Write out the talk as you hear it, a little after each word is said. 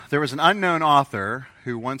There was an unknown author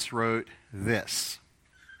who once wrote this.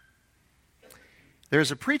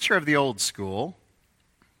 There's a preacher of the old school,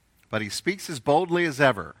 but he speaks as boldly as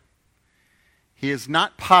ever. He is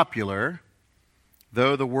not popular,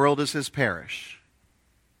 though the world is his parish.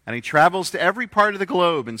 And he travels to every part of the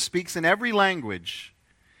globe and speaks in every language.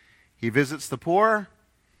 He visits the poor,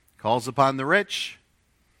 calls upon the rich,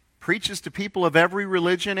 preaches to people of every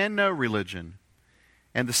religion and no religion.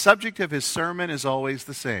 And the subject of his sermon is always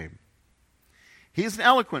the same. He is an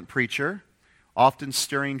eloquent preacher, often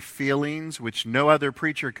stirring feelings which no other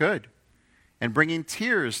preacher could, and bringing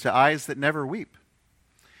tears to eyes that never weep.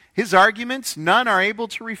 His arguments none are able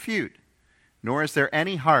to refute, nor is there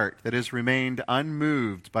any heart that has remained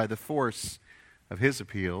unmoved by the force of his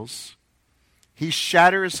appeals. He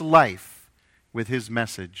shatters life with his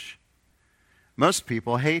message. Most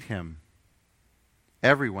people hate him.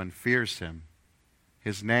 Everyone fears him.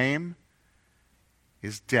 His name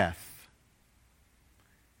is Death.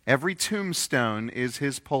 Every tombstone is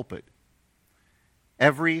his pulpit.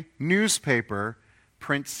 Every newspaper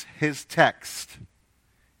prints his text.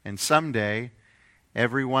 And someday,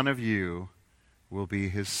 every one of you will be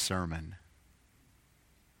his sermon.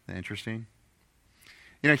 Isn't that interesting?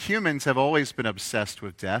 You know, humans have always been obsessed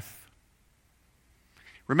with death.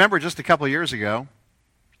 Remember just a couple years ago,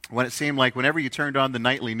 when it seemed like whenever you turned on the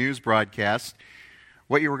nightly news broadcast,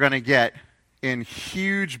 what you were going to get in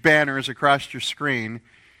huge banners across your screen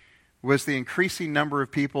was the increasing number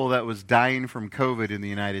of people that was dying from COVID in the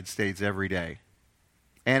United States every day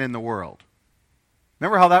and in the world.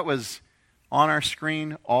 Remember how that was on our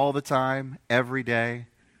screen all the time, every day,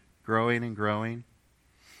 growing and growing?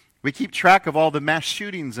 We keep track of all the mass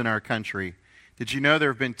shootings in our country. Did you know there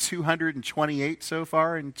have been 228 so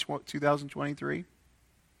far in 2023?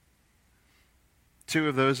 2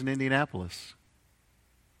 of those in Indianapolis.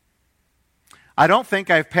 I don't think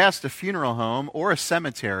I've passed a funeral home or a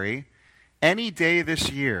cemetery any day this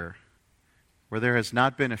year where there has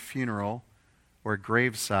not been a funeral or a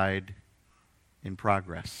graveside in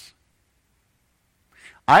progress.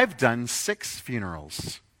 I've done 6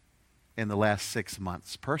 funerals in the last 6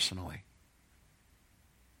 months personally.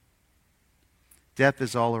 Death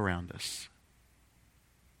is all around us.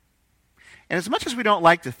 And as much as we don't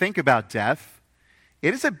like to think about death,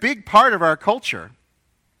 it is a big part of our culture.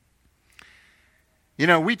 You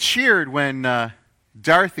know, we cheered when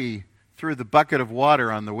Dorothy threw the bucket of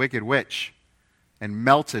water on the Wicked Witch and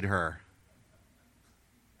melted her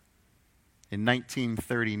in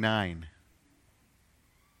 1939.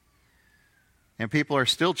 And people are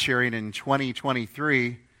still cheering in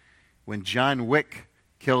 2023 when John Wick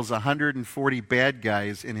kills 140 bad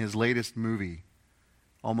guys in his latest movie,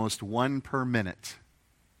 almost 1 per minute.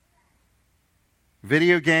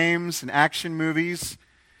 Video games and action movies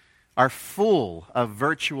are full of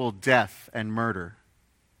virtual death and murder.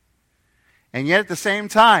 And yet at the same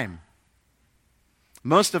time,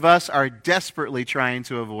 most of us are desperately trying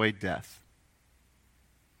to avoid death.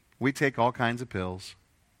 We take all kinds of pills,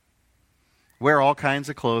 wear all kinds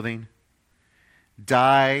of clothing,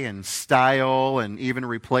 dye and style and even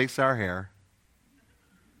replace our hair.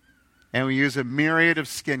 And we use a myriad of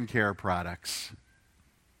skincare products,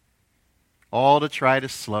 all to try to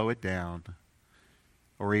slow it down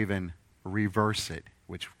or even reverse it,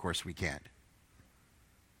 which of course we can't.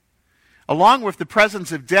 Along with the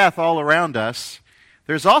presence of death all around us,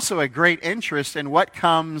 there's also a great interest in what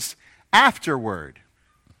comes afterward.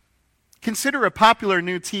 Consider a popular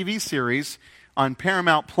new TV series on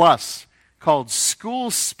Paramount Plus called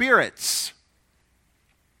School Spirits.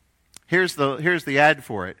 Here's the ad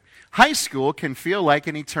for it. High school can feel like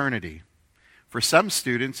an eternity. For some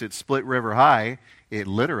students at Split River High, it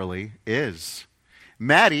literally is.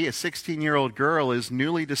 Maddie, a 16-year-old girl, is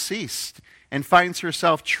newly deceased and finds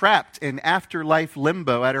herself trapped in afterlife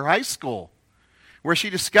limbo at her high school, where she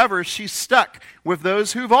discovers she's stuck with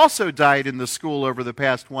those who've also died in the school over the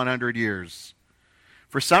past 100 years.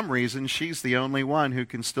 For some reason, she's the only one who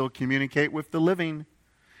can still communicate with the living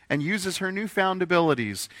and uses her newfound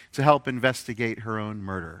abilities to help investigate her own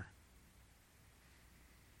murder.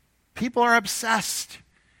 People are obsessed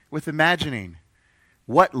with imagining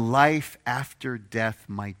what life after death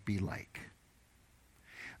might be like.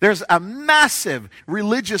 There's a massive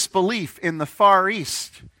religious belief in the Far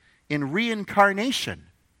East in reincarnation.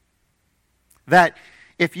 That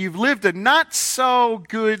if you've lived a not so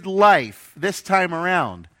good life this time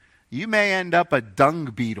around, you may end up a dung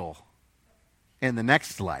beetle in the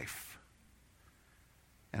next life.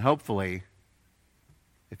 And hopefully,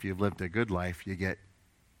 if you've lived a good life, you get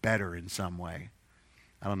better in some way.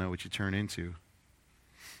 I don't know what you turn into.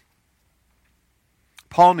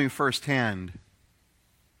 Paul knew firsthand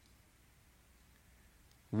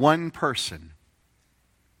one person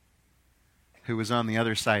who was on the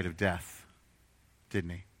other side of death, didn't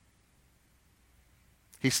he?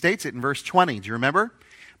 He states it in verse 20. Do you remember?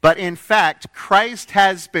 But in fact, Christ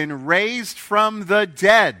has been raised from the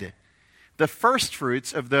dead, the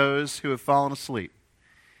firstfruits of those who have fallen asleep.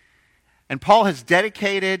 And Paul has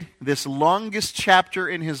dedicated this longest chapter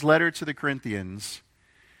in his letter to the Corinthians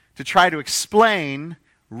to try to explain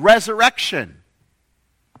resurrection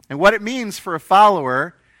and what it means for a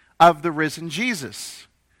follower of the risen Jesus.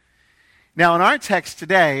 Now, in our text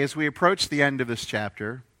today, as we approach the end of this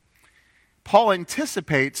chapter, Paul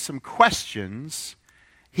anticipates some questions,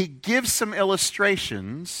 he gives some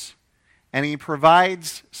illustrations, and he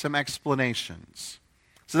provides some explanations.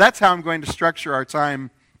 So that's how I'm going to structure our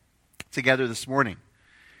time together this morning.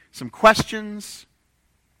 Some questions,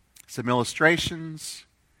 some illustrations,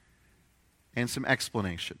 and some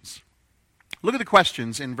explanations. Look at the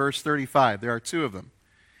questions in verse 35. There are two of them.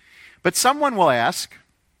 But someone will ask,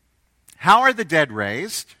 how are the dead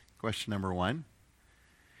raised? Question number one.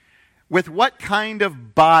 With what kind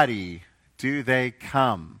of body do they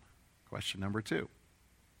come? Question number two.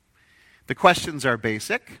 The questions are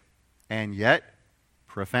basic and yet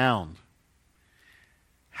profound.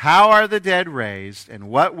 How are the dead raised, and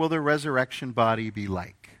what will the resurrection body be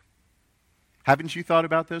like? Haven't you thought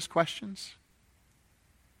about those questions?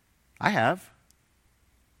 I have.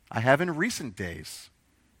 I have in recent days.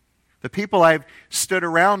 The people I've stood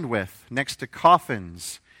around with next to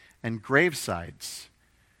coffins and gravesides,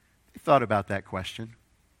 they've thought about that question.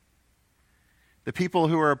 The people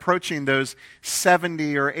who are approaching those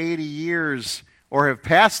 70 or 80 years, or have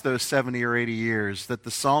passed those 70 or 80 years that the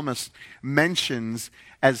psalmist mentions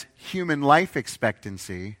as human life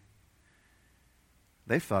expectancy,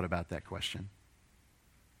 they've thought about that question.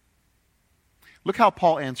 Look how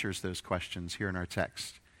Paul answers those questions here in our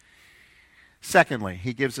text. Secondly,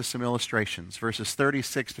 he gives us some illustrations, verses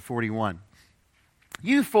 36 to 41.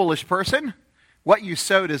 You foolish person, what you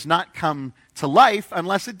sow does not come to life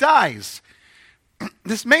unless it dies.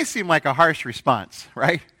 This may seem like a harsh response,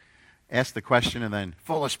 right? Ask the question and then,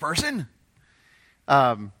 foolish person?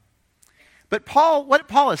 But what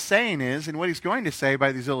Paul is saying is, and what he's going to say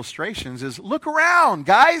by these illustrations is, look around,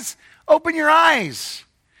 guys. Open your eyes.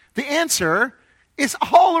 The answer is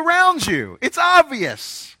all around you. It's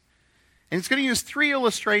obvious. And he's going to use three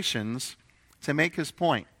illustrations to make his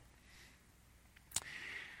point.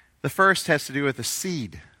 The first has to do with the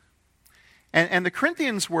seed. And the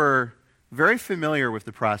Corinthians were very familiar with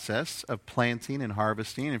the process of planting and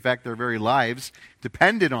harvesting. In fact, their very lives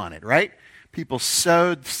depended on it, right? People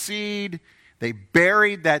sowed seed. They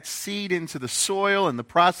buried that seed into the soil in the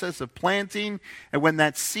process of planting. And when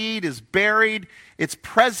that seed is buried, its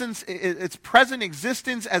present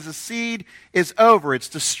existence as a seed is over. It's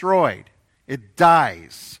destroyed. It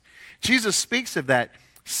dies. Jesus speaks of that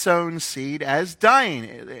sown seed as dying.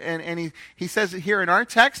 And he says it here in our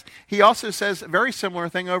text. He also says a very similar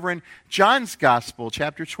thing over in John's Gospel,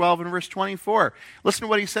 chapter 12 and verse 24. Listen to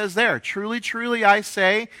what he says there. Truly, truly, I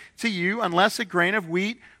say to you, unless a grain of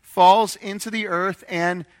wheat falls into the earth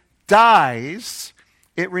and dies,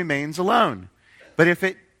 it remains alone. But if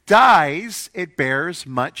it dies, it bears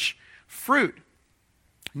much fruit.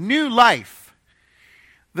 New life.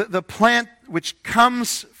 The plant which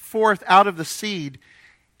comes forth out of the seed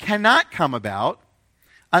cannot come about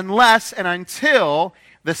unless and until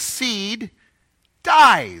the seed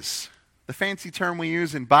dies. The fancy term we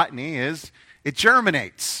use in botany is it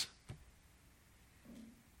germinates.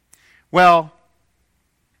 Well,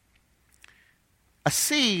 a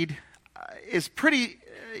seed is pretty,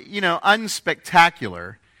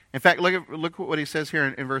 unspectacular. In fact, look what he says here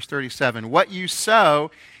in verse 37. What you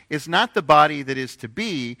sow is not the body that is to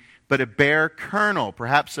be, but a bare kernel,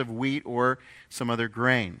 perhaps of wheat or some other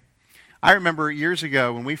grain. I remember years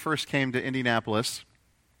ago when we first came to Indianapolis,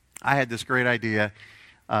 I had this great idea.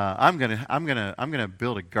 I'm gonna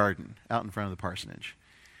build a garden out in front of the parsonage,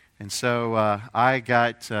 and so I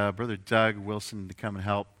got Brother Doug Wilson to come and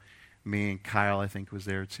help me, and Kyle, I think, was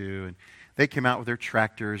there too. And they came out with their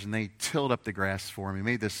tractors, and they tilled up the grass for me,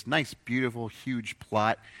 made this nice, beautiful, huge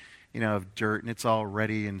plot, of dirt, and it's all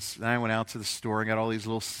ready. And then I went out to the store and got all these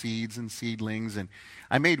little seeds and seedlings. And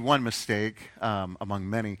I made one mistake, among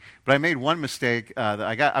many, but I made one mistake that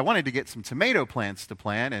I wanted to get some tomato plants to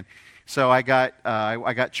plant, and so I got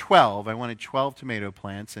 12. I wanted 12 tomato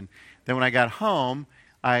plants, and then when I got home,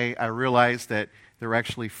 I realized that there were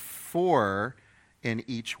actually 4 in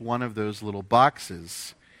each one of those little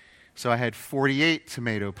boxes. So I had 48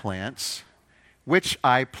 tomato plants, which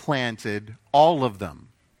I planted all of them.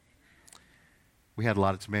 We had a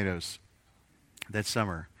lot of tomatoes that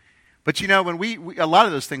summer. But you know, when we a lot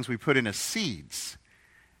of those things we put in as seeds.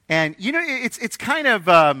 And you know, it's kind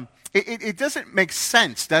of, it doesn't make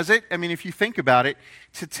sense, does it? I mean, if you think about it,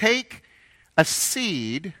 to take a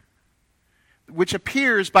seed, which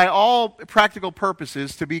appears by all practical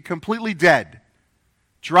purposes to be completely dead,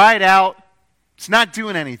 dried out, it's not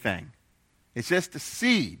doing anything. It's just a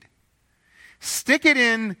seed. Stick it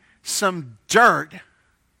in some dirt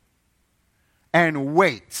and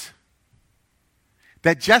wait.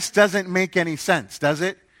 That just doesn't make any sense, does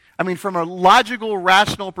it? I mean, from a logical,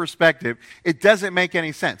 rational perspective, it doesn't make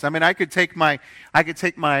any sense. I mean, I could take my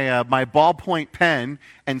my ballpoint pen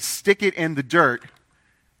and stick it in the dirt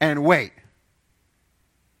and wait,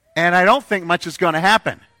 and I don't think much is going to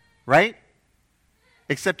happen, right?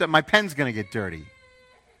 Except that my pen's going to get dirty.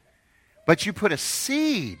 But you put a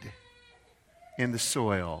seed in the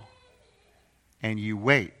soil, and you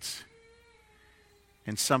wait,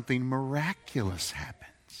 and something miraculous happens.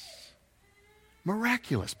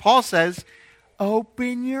 Miraculous. Paul says,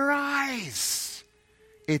 open your eyes.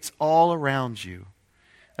 It's all around you.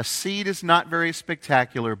 A seed is not very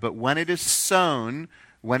spectacular, but when it is sown,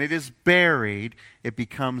 when it is buried, it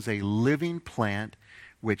becomes a living plant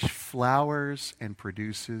which flowers and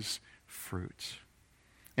produces fruit.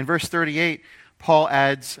 In verse 38, Paul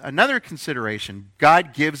adds another consideration.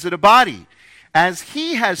 God gives it a body, as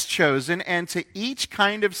he has chosen, and to each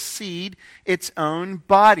kind of seed its own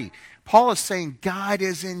body. Paul is saying God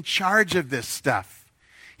is in charge of this stuff.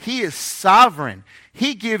 He is sovereign.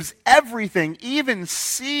 He gives everything, even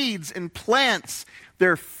seeds and plants,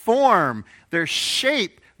 their form, their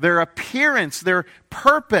shape, their appearance, their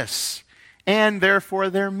purpose, and therefore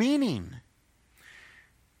their meaning.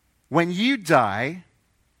 When you die,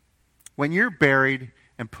 when you're buried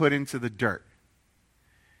and put into the dirt,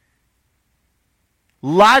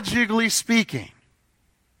 logically speaking,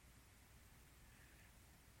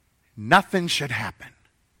 nothing should happen,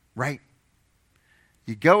 right?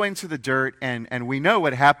 You go into the dirt, and we know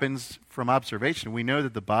what happens from observation. We know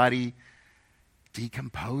that the body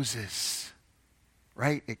decomposes,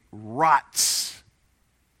 right? It rots.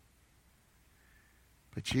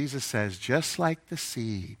 But Jesus says, just like the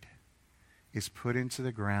seed is put into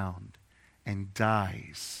the ground and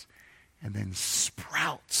dies and then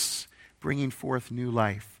sprouts, bringing forth new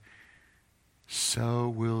life, so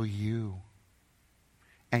will you.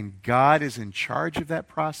 And God is in charge of that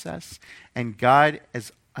process, and God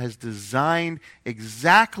has designed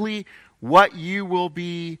exactly what you will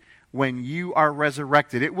be when you are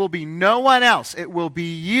resurrected. It will be no one else. It will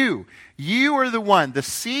be you. You are the one. The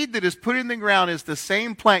seed that is put in the ground is the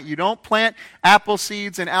same plant. You don't plant apple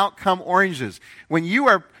seeds and out come oranges. When you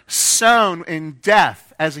are sown in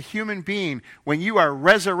death as a human being, when you are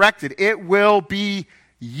resurrected, it will be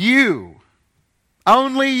you.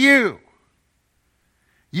 Only you.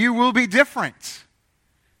 You will be different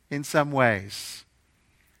in some ways,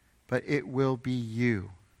 but it will be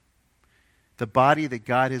you. The body that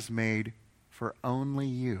God has made for only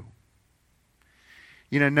you.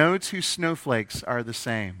 You know, no two snowflakes are the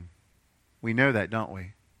same. We know that, don't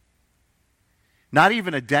we? Not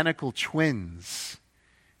even identical twins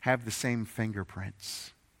have the same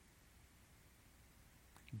fingerprints.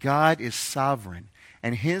 God is sovereign,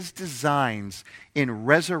 and his designs in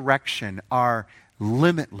resurrection are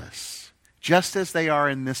limitless, just as they are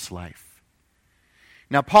in this life.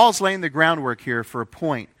 Now, Paul's laying the groundwork here for a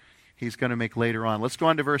point he's going to make later on. Let's go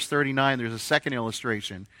on to verse 39. There's a second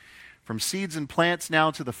illustration. From seeds and plants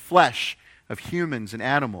now to the flesh of humans and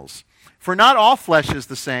animals. For not all flesh is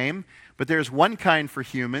the same, but there's one kind for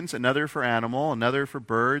humans, another for animal, another for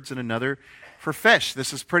birds, and another for fish.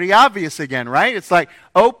 This is pretty obvious again, right? It's like,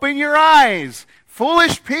 open your eyes,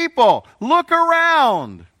 foolish people, look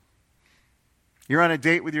around. You're on a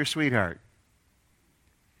date with your sweetheart.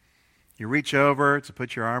 You reach over to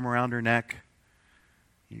put your arm around her neck.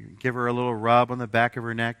 You give her a little rub on the back of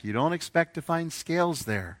her neck. You don't expect to find scales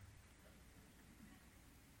there.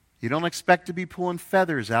 You don't expect to be pulling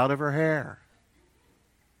feathers out of her hair.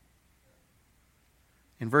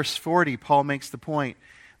 In verse 40, Paul makes the point,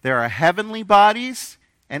 there are heavenly bodies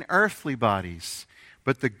and earthly bodies,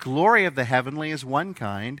 but the glory of the heavenly is one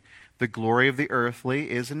kind, the glory of the earthly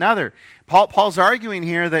is another. Paul's arguing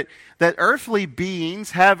here that earthly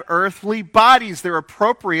beings have earthly bodies. They're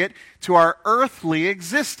appropriate to our earthly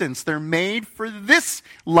existence. They're made for this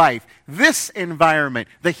life, this environment,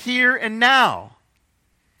 the here and now.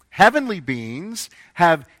 Heavenly beings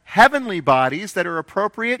have heavenly bodies that are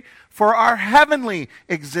appropriate for our heavenly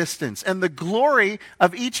existence. And the glory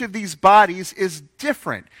of each of these bodies is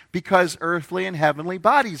different because earthly and heavenly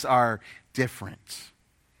bodies are different.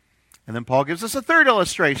 And then Paul gives us a third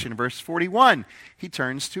illustration. Verse 41, he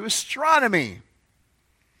turns to astronomy.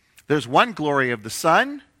 There's one glory of the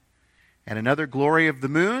sun, and another glory of the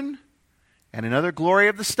moon, and another glory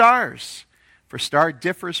of the stars. For star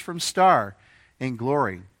differs from star in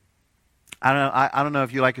glory. I don't know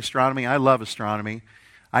if you like astronomy. I love astronomy.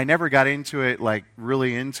 I never got into it, like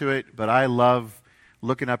really into it, but I love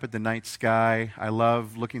looking up at the night sky. I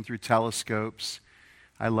love looking through telescopes.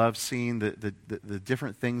 I love seeing the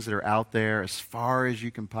different things that are out there as far as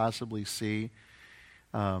you can possibly see.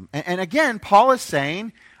 And again, Paul is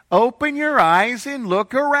saying, open your eyes and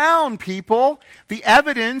look around, people. The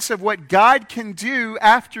evidence of what God can do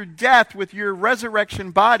after death with your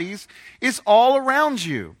resurrection bodies is all around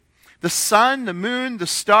you. The sun, the moon, the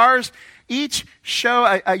stars, each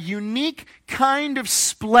show a unique kind of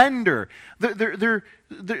splendor. They're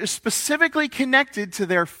specifically connected to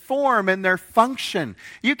their form and their function.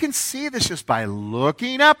 You can see this just by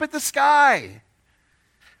looking up at the sky.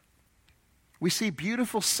 We see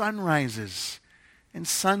beautiful sunrises and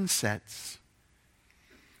sunsets.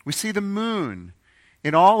 We see the moon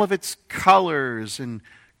in all of its colors and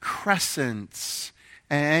crescents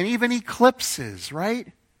and even eclipses,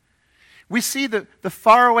 right? We see the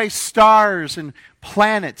faraway stars and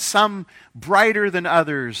planets, some brighter than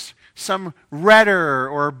others, some redder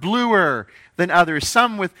or bluer than others,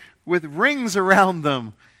 some with rings around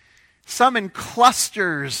them, some in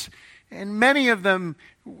clusters, and many of them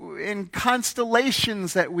in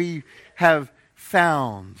constellations that we have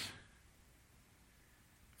found.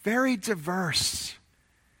 Very diverse,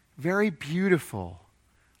 very beautiful,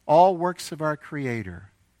 all works of our Creator.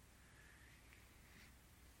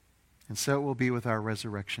 And so it will be with our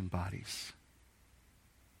resurrection bodies.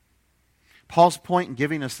 Paul's point in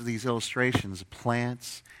giving us these illustrations of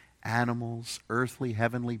plants, animals, earthly,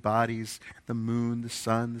 heavenly bodies, the moon, the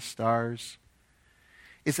sun, the stars,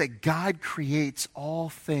 is that God creates all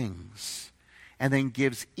things and then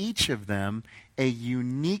gives each of them a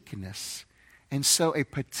uniqueness and so a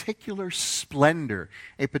particular splendor,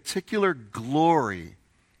 a particular glory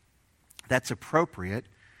that's appropriate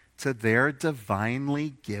to their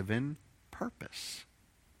divinely given purpose.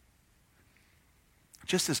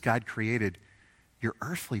 Just as God created your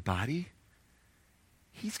earthly body,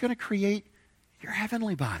 He's going to create your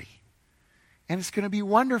heavenly body. And it's going to be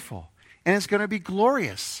wonderful. And it's going to be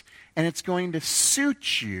glorious. And it's going to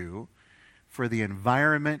suit you for the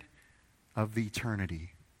environment of the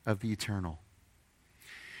eternity, of the eternal.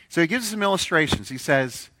 So he gives us some illustrations. He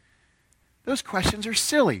says, those questions are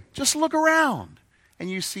silly. Just look around. And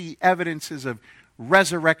you see evidences of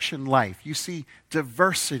resurrection life. You see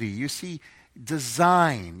diversity. You see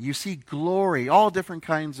design. You see glory, all different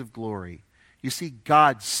kinds of glory. You see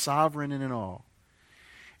God sovereign in it all.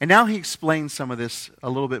 And now he explains some of this a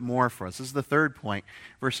little bit more for us. This is the third point,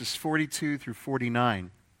 verses 42 through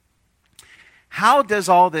 49. How does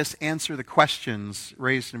all this answer the questions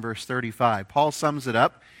raised in verse 35? Paul sums it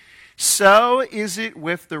up. So is it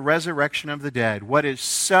with the resurrection of the dead. What is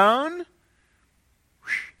sown,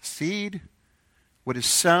 seed, what is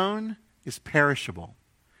sown is perishable.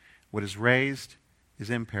 What is raised is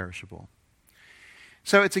imperishable.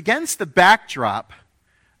 So it's against the backdrop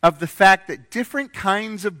of the fact that different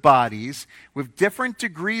kinds of bodies with different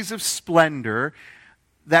degrees of splendor,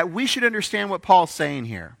 that we should understand what Paul's saying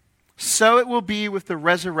here. So it will be with the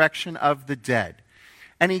resurrection of the dead.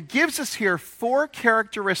 And he gives us here 4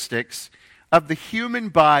 characteristics of the human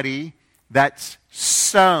body that's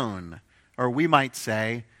sown, or we might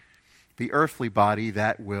say, the earthly body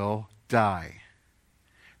that will die.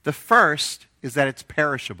 The first is that it's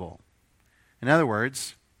perishable. In other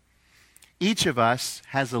words, each of us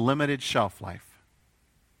has a limited shelf life.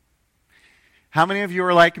 How many of you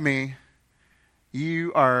are like me?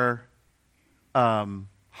 You are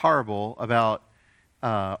horrible about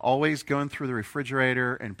always going through the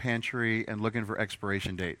refrigerator and pantry and looking for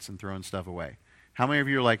expiration dates and throwing stuff away. How many of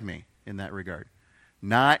you are like me in that regard?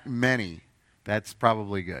 Not many. That's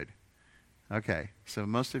probably good. Okay, so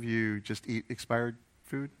most of you just eat expired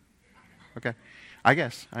food? Okay, I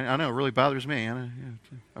guess. I know, it really bothers me.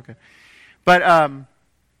 Okay. But,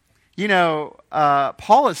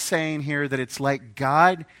 Paul is saying here that it's like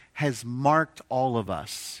God has marked all of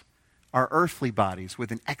us, our earthly bodies,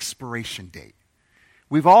 with an expiration date.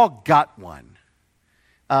 We've all got one.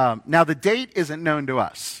 Now, the date isn't known to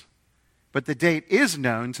us, but the date is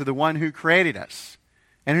known to the one who created us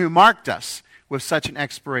and who marked us with such an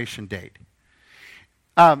expiration date.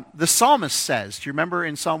 The psalmist says, do you remember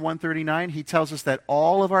in Psalm 139, he tells us that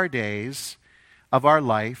all of our days of our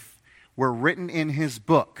life were written in his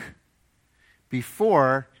book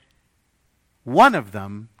before one of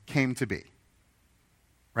them came to be.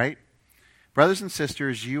 Right? Brothers and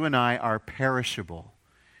sisters, you and I are perishable.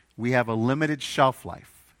 We have a limited shelf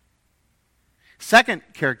life. Second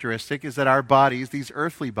characteristic is that our bodies, these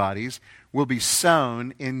earthly bodies, will be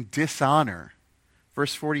sown in dishonor.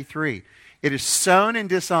 Verse 43, it is sown in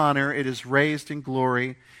dishonor, it is raised in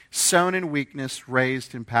glory, sown in weakness,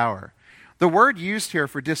 raised in power. The word used here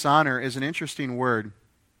for dishonor is an interesting word,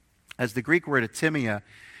 as the Greek word atimia.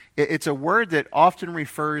 It's a word that often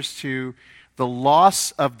refers to the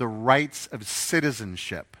loss of the rights of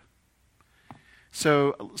citizenship.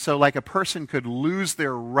 So like a person could lose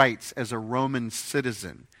their rights as a Roman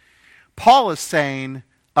citizen. Paul is saying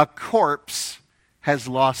a corpse has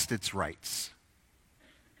lost its rights.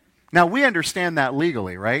 Now, we understand that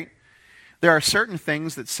legally, right? There are certain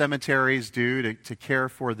things that cemeteries do to care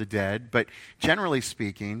for the dead, but generally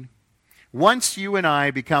speaking, once you and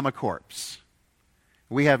I become a corpse,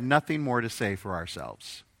 we have nothing more to say for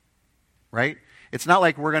ourselves, right? It's not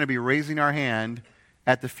like we're going to be raising our hand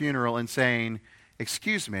at the funeral and saying,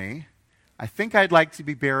 "Excuse me, I think I'd like to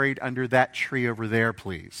be buried under that tree over there,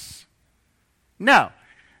 please." No.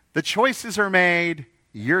 The choices are made,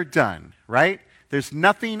 you're done, right? There's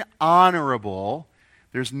nothing honorable,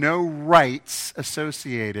 there's no rights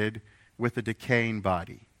associated with a decaying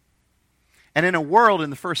body. And in a world in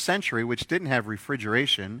the first century which didn't have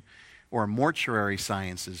refrigeration or mortuary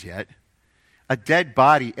sciences yet, a dead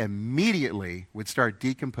body immediately would start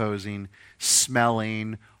decomposing,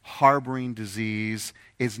 smelling, harboring disease,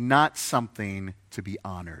 is not something to be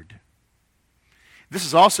honored. This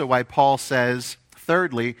is also why Paul says,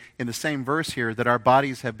 thirdly, in the same verse here, that our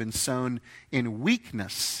bodies have been sown in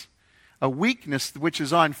weakness. A weakness which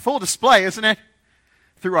is on full display, isn't it?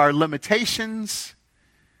 Through our limitations,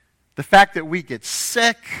 the fact that we get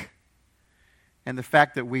sick, and the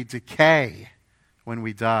fact that we decay when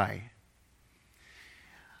we die.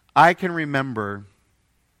 I can remember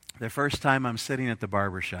the first time I'm sitting at the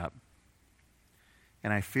barber shop,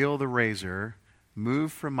 and I feel the razor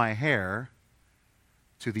move from my hair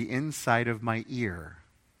to the inside of my ear.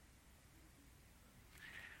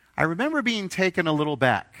 I remember being taken a little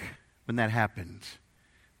back when that happened.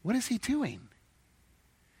 What is he doing?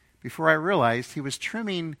 Before I realized he was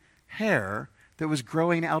trimming hair that was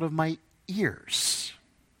growing out of my ears.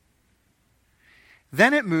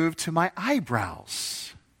 Then it moved to my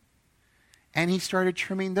eyebrows. And he started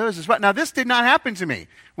trimming those as well. Now, this did not happen to me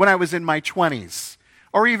when I was in my 20s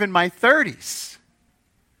or even my 30s.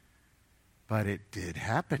 But it did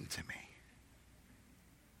happen to me.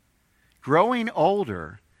 Growing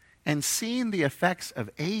older and seeing the effects of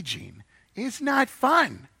aging is not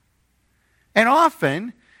fun. And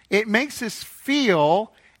often, it makes us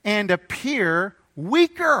feel and appear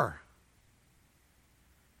weaker.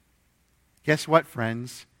 Guess what,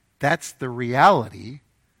 friends? That's the reality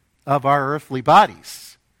of our earthly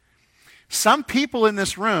bodies. Some people in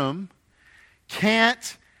this room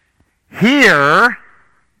can't hear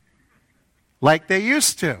like they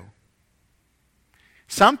used to.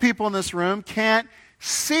 Some people in this room can't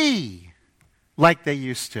see like they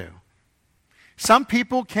used to. Some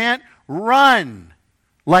people can't run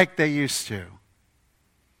like they used to.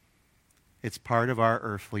 It's part of our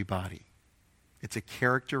earthly body. It's a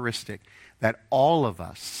characteristic that all of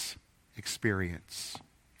us experience.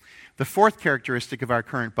 The fourth characteristic of our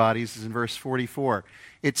current bodies is in verse 44.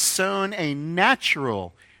 It's sown a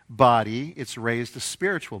natural body, it's raised a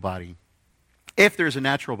spiritual body. If there's a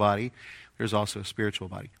natural body, there's also a spiritual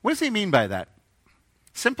body. What does he mean by that?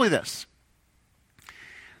 Simply this.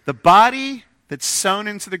 The body that's sown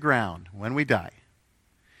into the ground when we die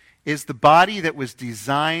is the body that was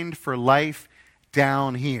designed for life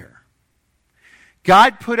down here.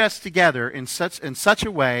 God put us together in such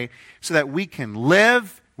a way so that we can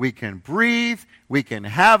live, we can breathe, we can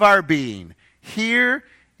have our being here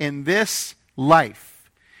in this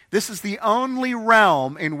life. This is the only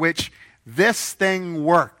realm in which this thing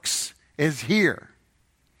works, is here.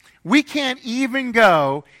 We can't even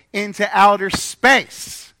go into outer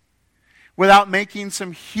space without making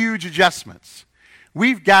some huge adjustments.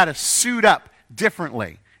 We've got to suit up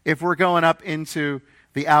differently if we're going up into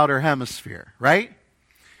the outer hemisphere, right?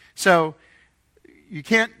 So you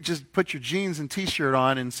can't just put your jeans and t-shirt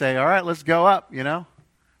on and say, "All right, let's go up,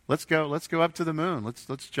 Let's go up to the moon.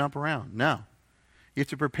 Let's jump around." No. You have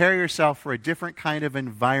to prepare yourself for a different kind of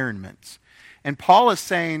environment. And Paul is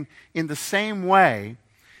saying, in the same way,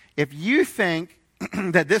 if you think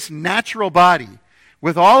that this natural body,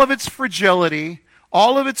 with all of its fragility,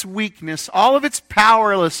 all of its weakness, all of its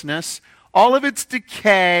powerlessness, all of its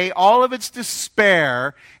decay, all of its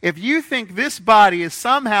despair, if you think this body is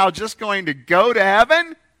somehow just going to go to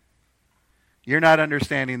heaven, you're not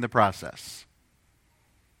understanding the process.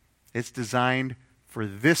 It's designed for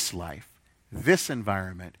this life, this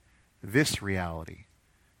environment, this reality.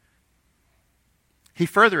 He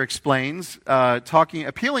further explains,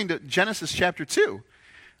 appealing to Genesis chapter 2,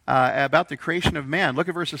 about the creation of man. Look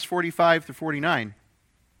at verses 45 to 49.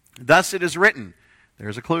 Thus it is written.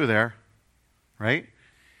 There's a clue there, right?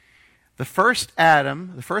 The first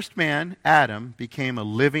man, Adam, became a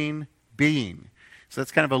living being. So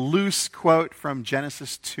that's kind of a loose quote from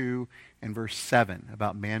Genesis 2 and verse 7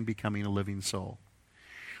 about man becoming a living soul.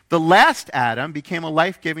 The last Adam became a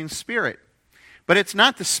life-giving spirit. But it's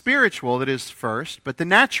not the spiritual that is first, but the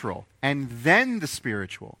natural, and then the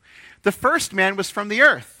spiritual. The first man was from the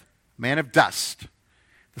earth, man of dust.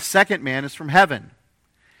 The second man is from heaven.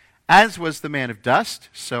 As was the man of dust,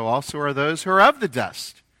 so also are those who are of the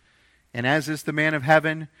dust. And as is the man of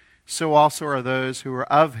heaven, so also are those who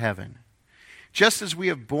are of heaven. Just as we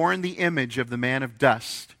have borne the image of the man of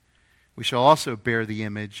dust, we shall also bear the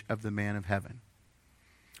image of the man of heaven.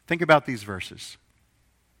 Think about these verses.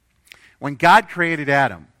 When God created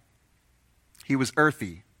Adam, he was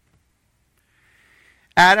earthy.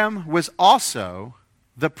 Adam was also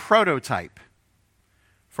the prototype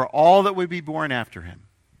for all that would be born after him.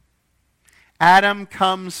 Adam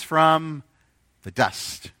comes from the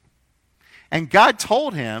dust. And God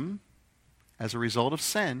told him, as a result of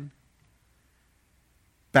sin,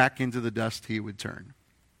 back into the dust he would turn.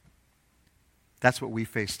 That's what we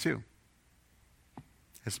face too.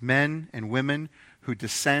 As men and women who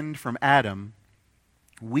descend from Adam,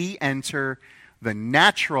 we enter the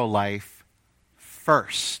natural life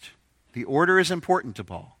first. The order is important to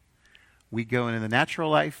Paul. We go into the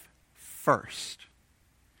natural life first.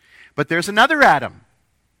 But there's another Adam.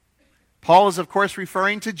 Paul is, of course,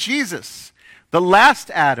 referring to Jesus, the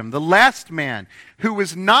last Adam, the last man, who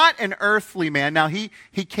was not an earthly man. Now, he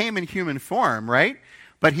came in human form, right?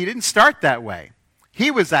 But he didn't start that way.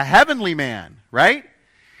 He was a heavenly man, right?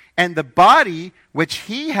 And the body which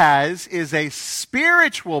he has is a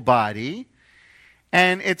spiritual body,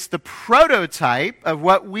 and it's the prototype of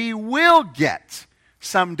what we will get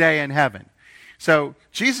someday in heaven. So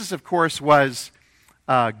Jesus, of course, was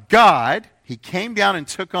God. He came down and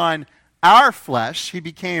took on our flesh. He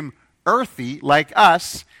became earthy like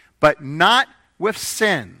us, but not with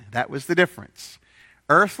sin. That was the difference.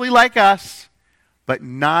 Earthly like us, but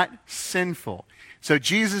not sinful. So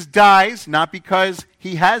Jesus dies not because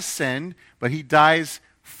he has sinned, but he dies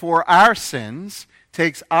for our sins,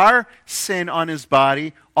 takes our sin on his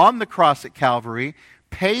body on the cross at Calvary,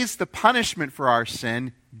 pays the punishment for our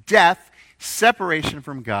sin, death, separation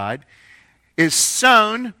from God, is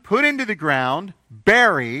sown, put into the ground,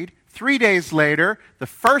 buried. 3 days later, the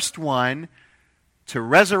first one to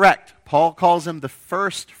resurrect. Paul calls him the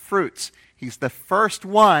first fruits. He's the first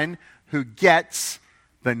one who gets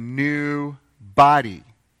the new body.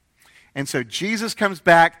 And so Jesus comes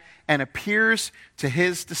back and appears to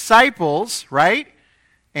his disciples, right?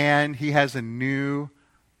 And he has a new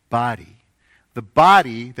body. The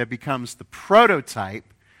body that becomes the prototype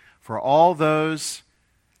for all those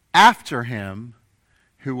after him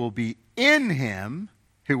who will be in him,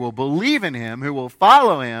 who will believe in him, who will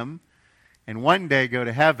follow him, and one day go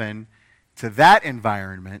to heaven, to that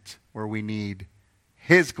environment where we need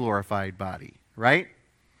his glorified body, right?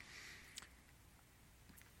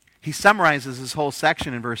 He summarizes this whole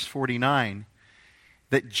section in verse 49,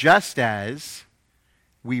 that just as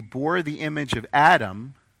we bore the image of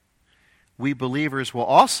Adam, we believers will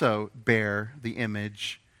also bear the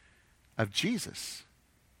image of Jesus.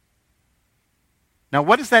 Now,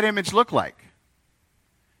 what does that image look like?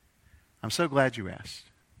 I'm so glad you asked.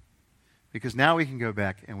 Because now we can go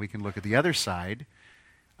back and we can look at the other side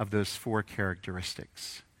of those four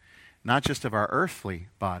characteristics. Not just of our earthly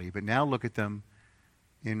body, but now look at them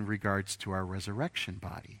in regards to our resurrection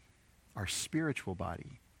body, our spiritual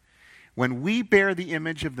body. When we bear the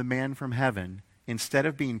image of the man from heaven, instead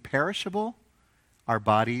of being perishable, our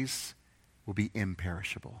bodies will be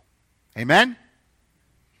imperishable. Amen?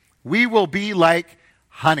 We will be like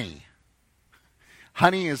honey.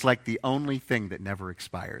 Honey is like the only thing that never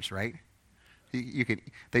expires, right?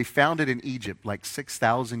 They found it in Egypt, like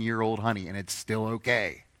 6,000-year-old honey, and it's still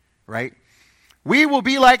okay, right? We will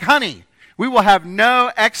be like honey. We will have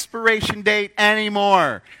no expiration date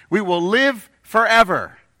anymore. We will live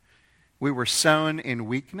forever. We were sown in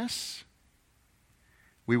weakness.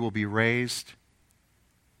 We will be raised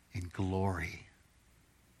in glory.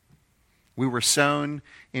 We were sown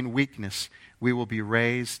in weakness. We will be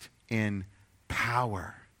raised in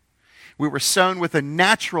power. We were sown with a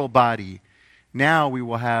natural body. Now we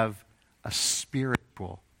will have a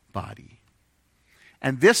spiritual body.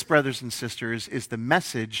 And this, brothers and sisters, is the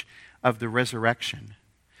message of the resurrection.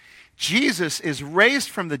 Jesus is raised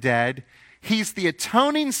from the dead. He's the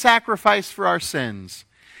atoning sacrifice for our sins.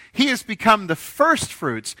 He has become the first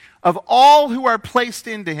fruits of all who are placed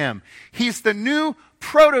into him. He's the new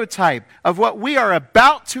prototype of what we are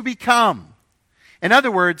about to become. In other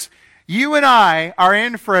words, you and I are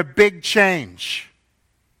in for a big change.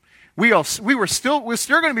 We're still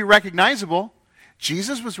going to be recognizable.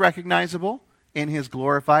 Jesus was recognizable in his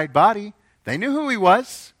glorified body. They knew who he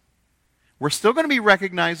was. We're still going to be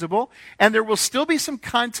recognizable, and there will still be some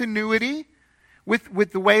continuity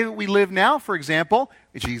with the way that we live now. For example,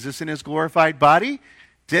 Jesus in his glorified body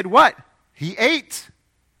did what? He ate.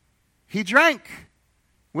 He drank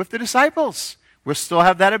with the disciples. We'll still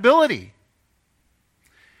have that ability.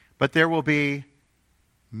 But there will be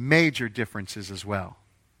major differences as well.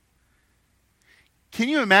 Can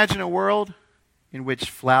you imagine a world in which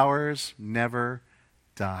flowers never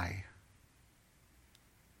die?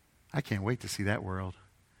 I can't wait to see that world.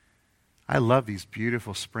 I love these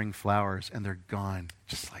beautiful spring flowers, and they're gone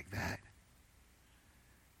just like that.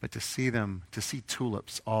 But to see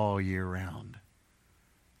tulips all year round,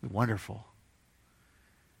 wonderful.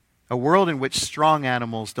 A world in which strong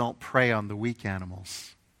animals don't prey on the weak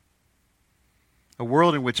animals. A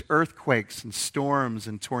world in which earthquakes and storms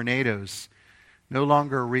and tornadoes no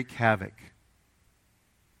longer wreak havoc.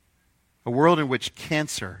 A world in which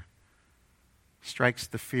cancer strikes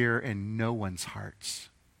the fear in no one's hearts.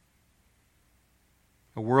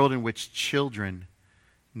 A world in which children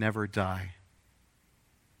never die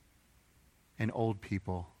and old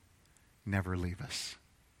people never leave us.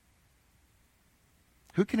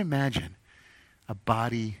 Who can imagine a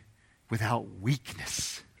body without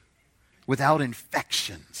weakness, without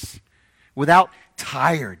infections, without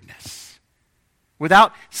tiredness,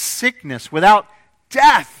 without sickness, without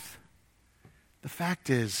death? The fact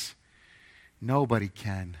is, nobody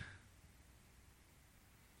can.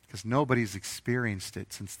 Because nobody's experienced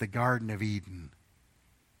it since the Garden of Eden.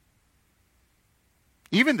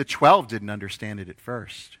 Even the 12 didn't understand it at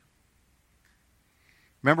first.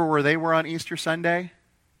 Remember where they were on Easter Sunday?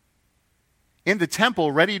 In the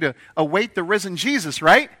temple, ready to await the risen Jesus,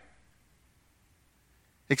 right?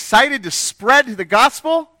 Excited to spread the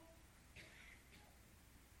gospel?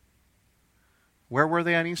 Where were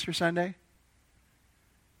they on Easter Sunday?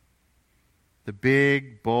 The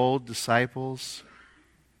big, bold disciples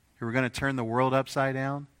who were going to turn the world upside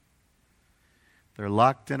down? They're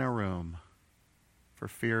locked in a room for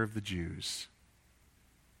fear of the Jews.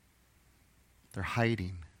 They're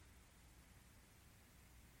hiding.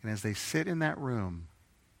 And as they sit in that room,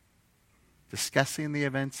 discussing the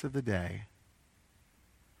events of the day,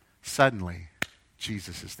 suddenly,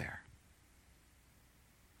 Jesus is there.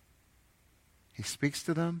 He speaks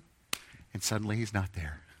to them, and suddenly he's not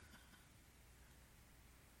there.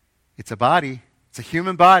 It's a body. It's a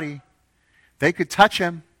human body. They could touch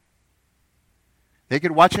him. They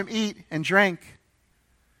could watch him eat and drink.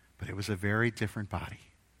 But it was a very different body.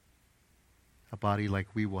 A body like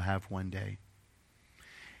we will have one day.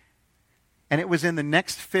 And it was in the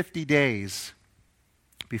next 50 days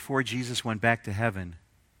before Jesus went back to heaven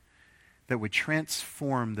that would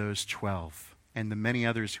transform those 12 and the many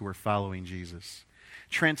others who were following Jesus.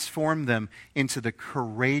 Transform them into the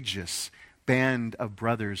courageous band of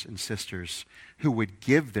brothers and sisters who would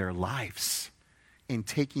give their lives in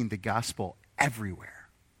taking the gospel everywhere,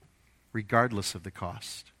 regardless of the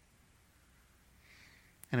cost.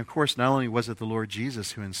 And of course, not only was it the Lord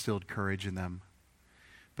Jesus who instilled courage in them,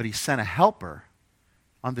 but he sent a helper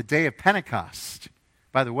on the day of Pentecost.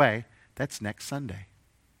 By the way, that's next Sunday.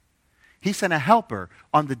 He sent a helper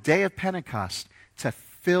on the day of Pentecost to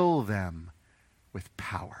fill them with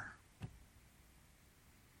power.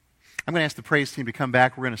 I'm going to ask the praise team to come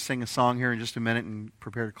back. We're going to sing a song here in just a minute and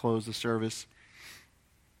prepare to close the service.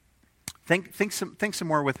 Think some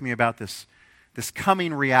more with me about this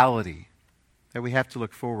coming reality that we have to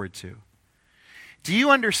look forward to. Do you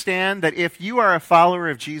understand that if you are a follower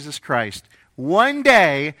of Jesus Christ, one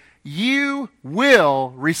day you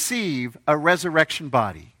will receive a resurrection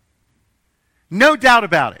body? No doubt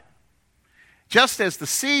about it. Just as the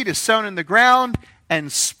seed is sown in the ground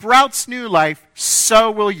and sprouts new life, so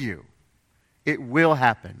will you. It will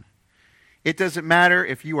happen. It doesn't matter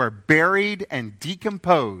if you are buried and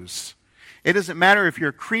decompose. It doesn't matter if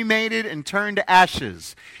you're cremated and turned to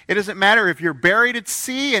ashes. It doesn't matter if you're buried at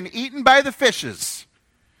sea and eaten by the fishes.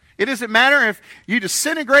 It doesn't matter if you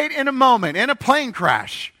disintegrate in a moment in a plane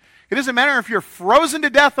crash. It doesn't matter if you're frozen to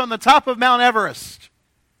death on the top of Mount Everest.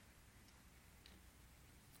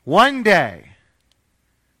 One day,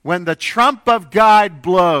 when the trump of God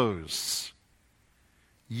blows,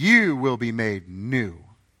 you will be made new.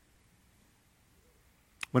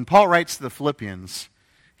 When Paul writes to the Philippians,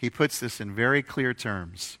 he puts this in very clear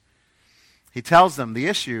terms. He tells them the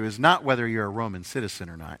issue is not whether you're a Roman citizen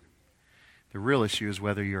or not. The real issue is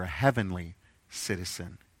whether you're a heavenly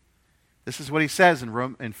citizen. This is what he says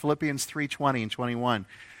in Philippians 3:20 and 21.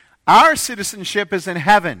 Our citizenship is in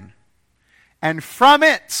heaven, and from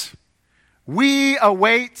it we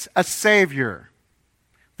await a Savior,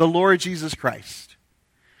 the Lord Jesus Christ,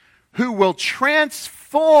 who will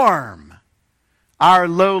transform our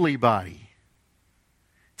lowly body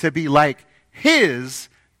to be like His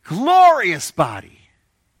glorious body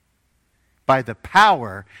by the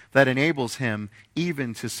power that enables Him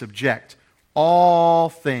even to subject all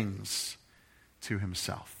things to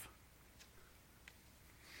Himself.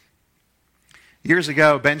 Years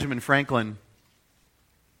ago, Benjamin Franklin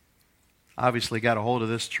obviously got a hold of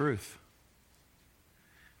this truth.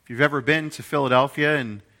 If you've ever been to Philadelphia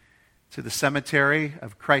and to the cemetery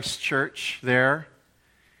of Christ Church there,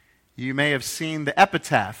 you may have seen the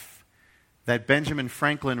epitaph that Benjamin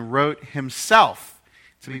Franklin wrote himself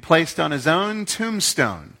to be placed on his own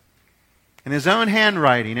tombstone. In his own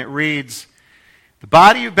handwriting, it reads, "The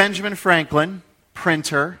body of Benjamin Franklin,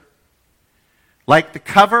 printer, like the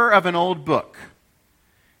cover of an old book,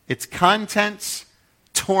 its contents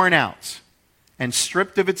torn out and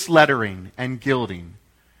stripped of its lettering and gilding,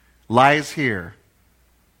 lies here,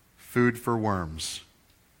 food for worms.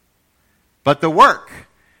 But the work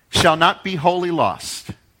shall not be wholly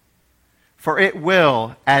lost, for it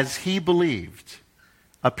will, as he believed,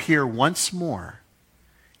 appear once more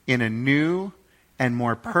in a new and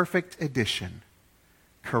more perfect edition,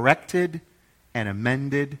 corrected and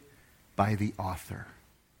amended by the author."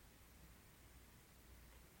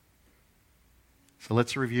 So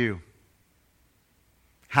let's review.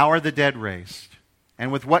 How are the dead raised?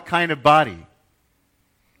 And with what kind of body?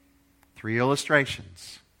 3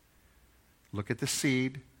 illustrations. Look at the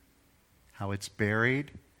seed, how it's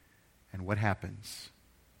buried, and what happens.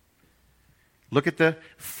 Look at the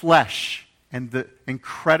flesh and the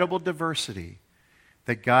incredible diversity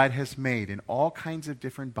that God has made in all kinds of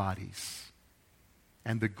different bodies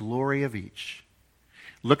and the glory of each.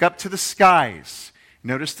 Look up to the skies.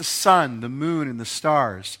 Notice the sun, the moon, and the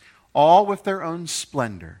stars, all with their own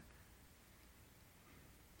splendor.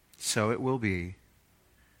 So it will be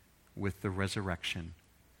with the resurrection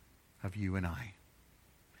of you and I.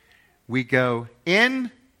 We go into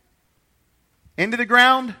the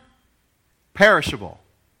ground, perishable.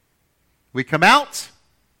 We come out,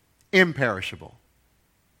 imperishable.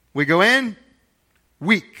 We go in,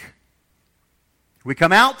 weak. We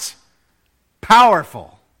come out,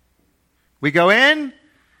 powerful. We go in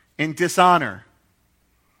dishonor.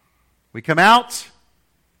 We come out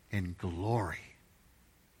in glory.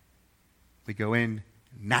 We go in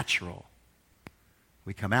natural.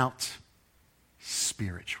 We come out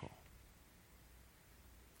spiritual.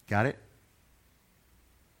 Got it?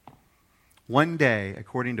 One day,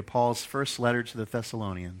 according to Paul's first letter to the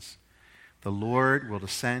Thessalonians, the Lord will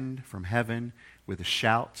descend from heaven with a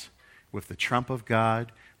shout, with the trump of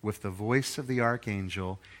God, with the voice of the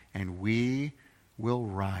archangel, and we will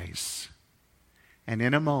rise. And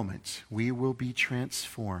in a moment, we will be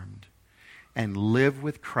transformed and live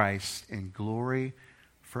with Christ in glory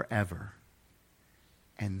forever.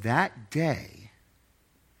 And that day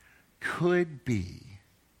could be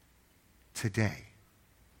today.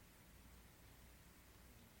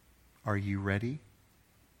 Are you ready?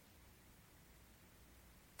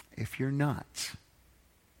 If you're not,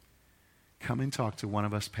 come and talk to one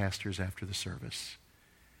of us pastors after the service.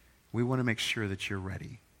 We want to make sure that you're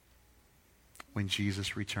ready when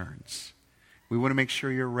Jesus returns. We want to make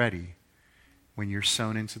sure you're ready when you're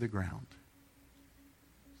sown into the ground,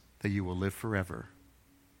 that you will live forever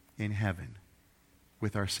in heaven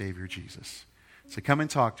with our Savior Jesus. So come and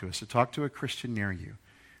talk to us. So talk to a Christian near you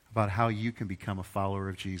about how you can become a follower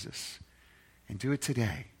of Jesus. And do it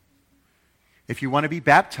today. If you want to be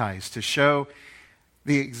baptized to show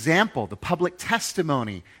the example, the public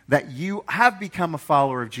testimony that you have become a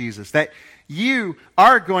follower of Jesus, that you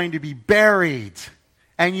are going to be buried,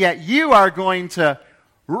 and yet you are going to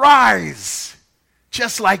rise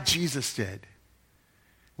just like Jesus did.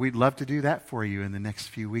 We'd love to do that for you in the next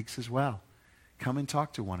few weeks as well. Come and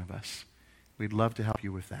talk to one of us. We'd love to help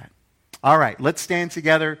you with that. All right, let's stand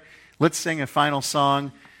together. Let's sing a final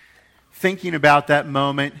song, thinking about that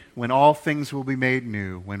moment when all things will be made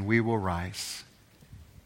new, when we will rise.